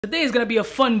Today is gonna be a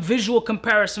fun visual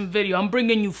comparison video. I'm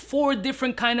bringing you 4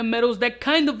 different kind of metals that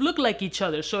kind of look like each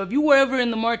other. So if you were ever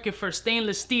in the market for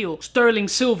stainless steel, sterling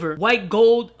silver, white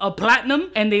gold, a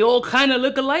platinum, and they all kind of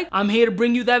look alike, I'm here to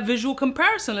bring you that visual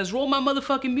comparison. Let's roll my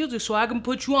motherfucking music so I can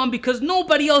put you on because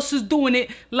nobody else is doing it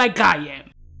like I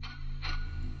am.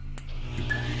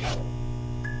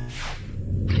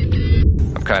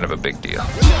 I'm kind of a big deal.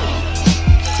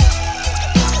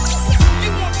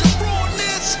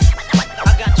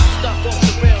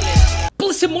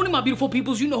 Good morning, my beautiful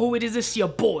peoples. You know who it is. It's your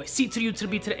boy, C to the U to the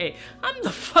B to the A. I'm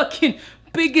the fucking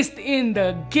biggest in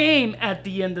the game at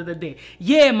the end of the day.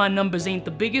 Yeah, my numbers ain't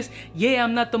the biggest. Yeah,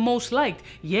 I'm not the most liked.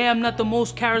 Yeah, I'm not the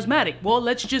most charismatic. Well,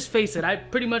 let's just face it. I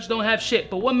pretty much don't have shit.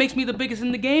 But what makes me the biggest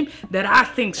in the game? That I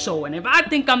think so. And if I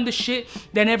think I'm the shit,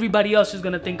 then everybody else is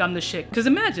gonna think I'm the shit. Because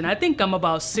imagine, I think I'm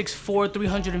about 6'4",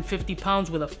 350 pounds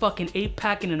with a fucking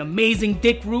 8-pack and an amazing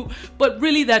dick root. But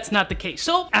really, that's not the case.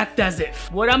 So, act as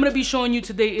if. What I'm gonna be showing you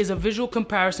today is a visual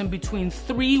comparison between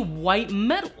 3 white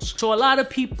metals. So a lot of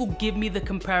people give me the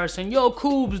comparison. Yo,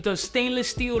 Cubes, does stainless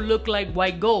steel look like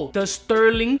white gold? Does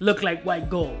sterling look like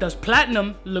white gold? Does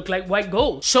platinum look like white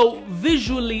gold? So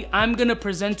visually, I'm gonna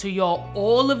present to y'all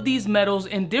all of these metals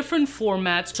in different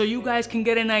formats so you guys can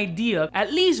get an idea,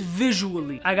 at least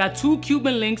visually. I got 2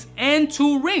 Cuban links and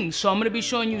 2 rings. So I'm gonna be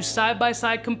showing you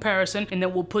side-by-side comparison and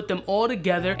then we'll put them all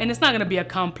together. And it's not gonna be a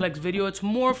complex video. It's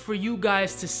more for you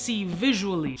guys to see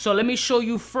visually. So let me show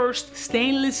you first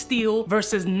stainless steel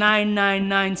versus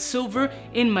 999 silver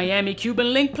in Miami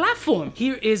Cuban link platform.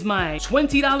 Here is my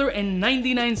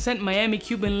 $20.99 Miami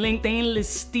Cuban link stainless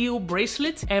steel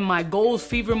bracelet and my Gold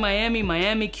Fever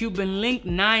Miami Cuban link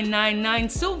 999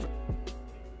 silver.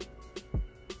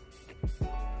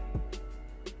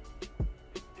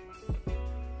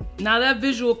 Now that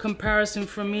visual comparison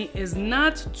for me is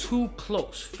not too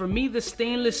close. For me, the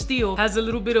stainless steel has a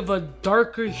little bit of a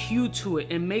darker hue to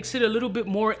it and makes it a little bit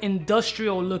more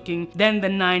industrial looking than the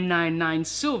 999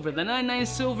 silver. The 999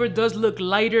 silver does look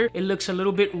lighter, it looks a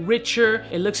little bit richer,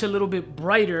 it looks a little bit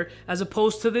brighter, as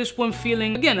opposed to this one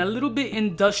feeling, again, a little bit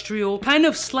industrial, kind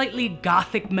of slightly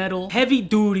gothic metal, heavy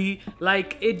duty,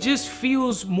 like it just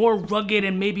feels more rugged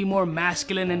and maybe more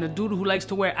masculine, and the dude who likes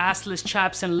to wear assless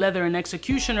chaps and leather and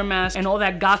executioner mask and all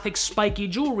that gothic spiky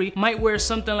jewelry might wear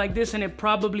something like this and it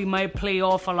probably might play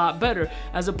off a lot better,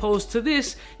 as opposed to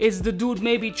this is the dude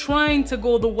maybe trying to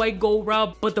go the white gold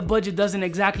route but the budget doesn't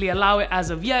exactly allow it as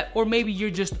of yet, or maybe you're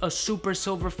just a super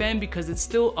silver fan because it's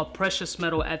still a precious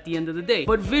metal at the end of the day.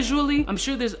 But visually, I'm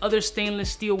sure there's other stainless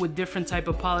steel with different type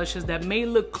of polishes that may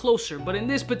look closer, but in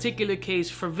this particular case,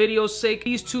 for video's sake,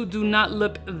 these two do not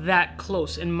look that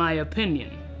close in my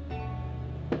opinion.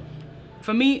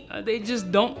 For me, they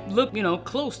just don't look, you know,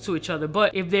 close to each other.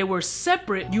 But if they were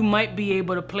separate, you might be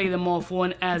able to play them off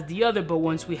one as the other. But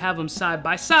once we have them side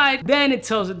by side, then it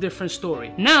tells a different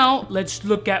story. Now, let's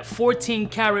look at 14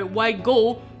 karat white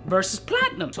gold versus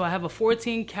platinum. So I have a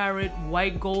 14 karat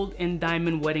white gold and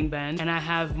diamond wedding band, and I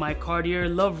have my Cartier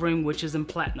love ring, which is in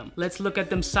platinum. Let's look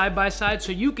at them side by side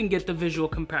so you can get the visual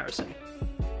comparison.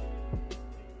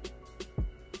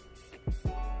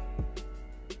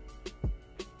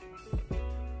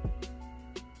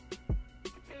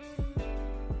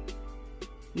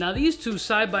 Now these two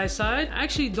side by side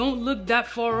actually don't look that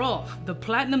far off. The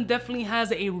platinum definitely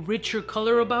has a richer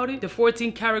color about it. The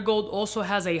 14 karat gold also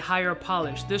has a higher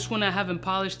polish. This one I haven't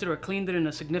polished it or cleaned it in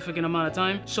a significant amount of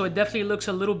time, so it definitely looks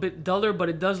a little bit duller, but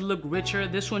it does look richer.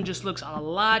 This one just looks a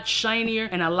lot shinier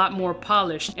and a lot more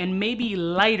polished and maybe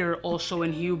lighter also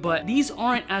in hue, but these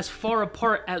aren't as far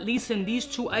apart, at least in these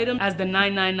two items, as the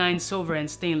 999 silver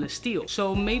and stainless steel.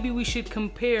 So maybe we should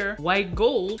compare white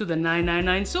gold to the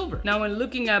 999 silver. Now when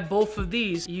looking at both of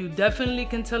these, you definitely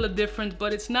can tell a difference,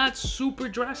 but it's not super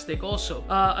drastic also.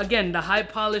 Again, the high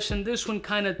polish in this one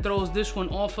kind of throws this one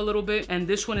off a little bit, and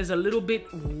this one is a little bit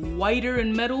whiter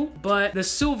in metal, but the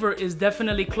silver is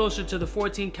definitely closer to the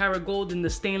 14 karat gold than the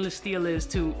stainless steel is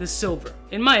to the silver,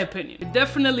 in my opinion. They're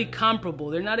definitely comparable.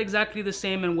 They're not exactly the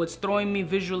same, and what's throwing me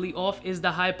visually off is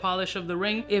the high polish of the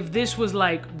ring. If this was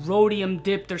like rhodium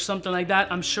dipped or something like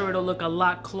that, I'm sure it'll look a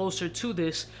lot closer to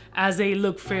this, as they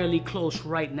look fairly close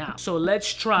right now. So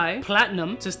let's try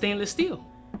platinum to stainless steel.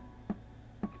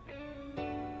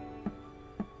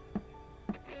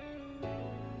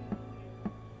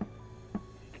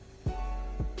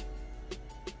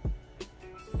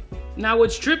 Now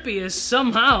what's trippy is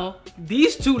somehow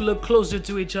these two look closer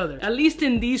to each other. At least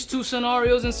in these two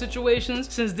scenarios and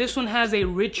situations, since this one has a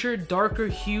richer, darker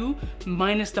hue,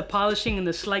 minus the polishing and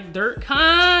the slight dirt,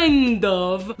 kind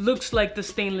of looks like the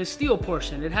stainless steel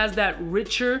portion. It has that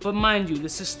richer, but mind you,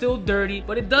 this is still dirty,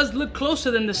 but it does look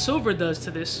closer than the silver does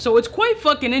to this. So it's quite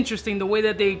fucking interesting the way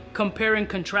that they compare and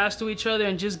contrast to each other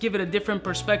and just give it a different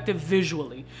perspective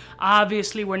visually.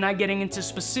 Obviously, we're not getting into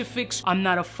specifics. I'm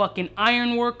not a fucking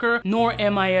iron worker, nor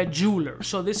am I a jeweler.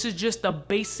 So this is just a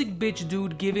basic bitch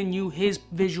dude giving you his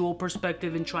visual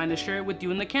perspective and trying to share it with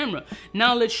you in the camera.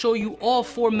 Now let's show you all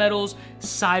four metals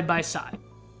side by side.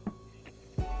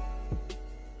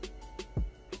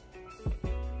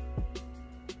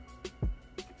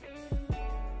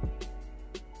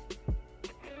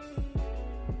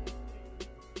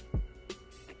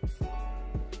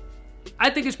 I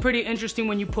think it's pretty interesting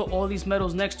when you put all these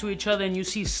metals next to each other and you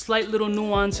see slight little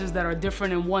nuances that are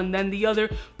different in one than the other,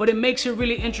 but it makes it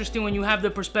really interesting when you have the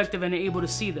perspective and are able to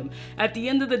see them. At the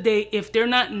end of the day, if they're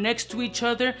not next to each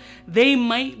other, they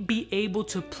might be able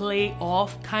to play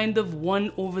off kind of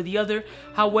one over the other.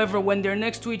 However, when they're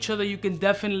next to each other, you can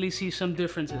definitely see some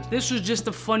differences. This was just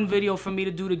a fun video for me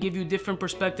to do to give you different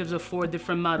perspectives of 4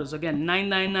 different models. Again,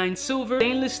 999 silver,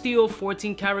 stainless steel,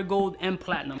 14 karat gold, and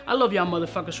platinum. I love y'all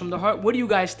motherfuckers from the heart. What do you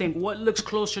guys think? What looks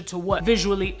closer to what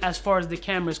visually as far as the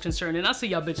camera is concerned? And I'll see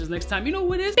y'all bitches next time. You know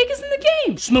what it is? Biggest in the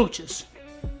game. Smooches.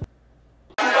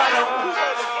 Cubaknow,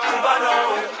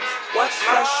 what's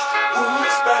fresh?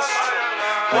 Who's best?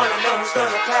 One of them's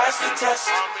gonna pass the test.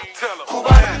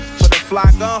 Cubaknow. For the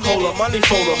fly gun holder, money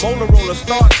folder, motor roller,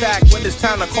 start tack when it's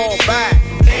time to call back.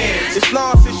 It's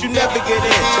nonsense you never get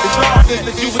in. It's nonsense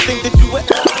that you would think that you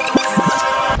would.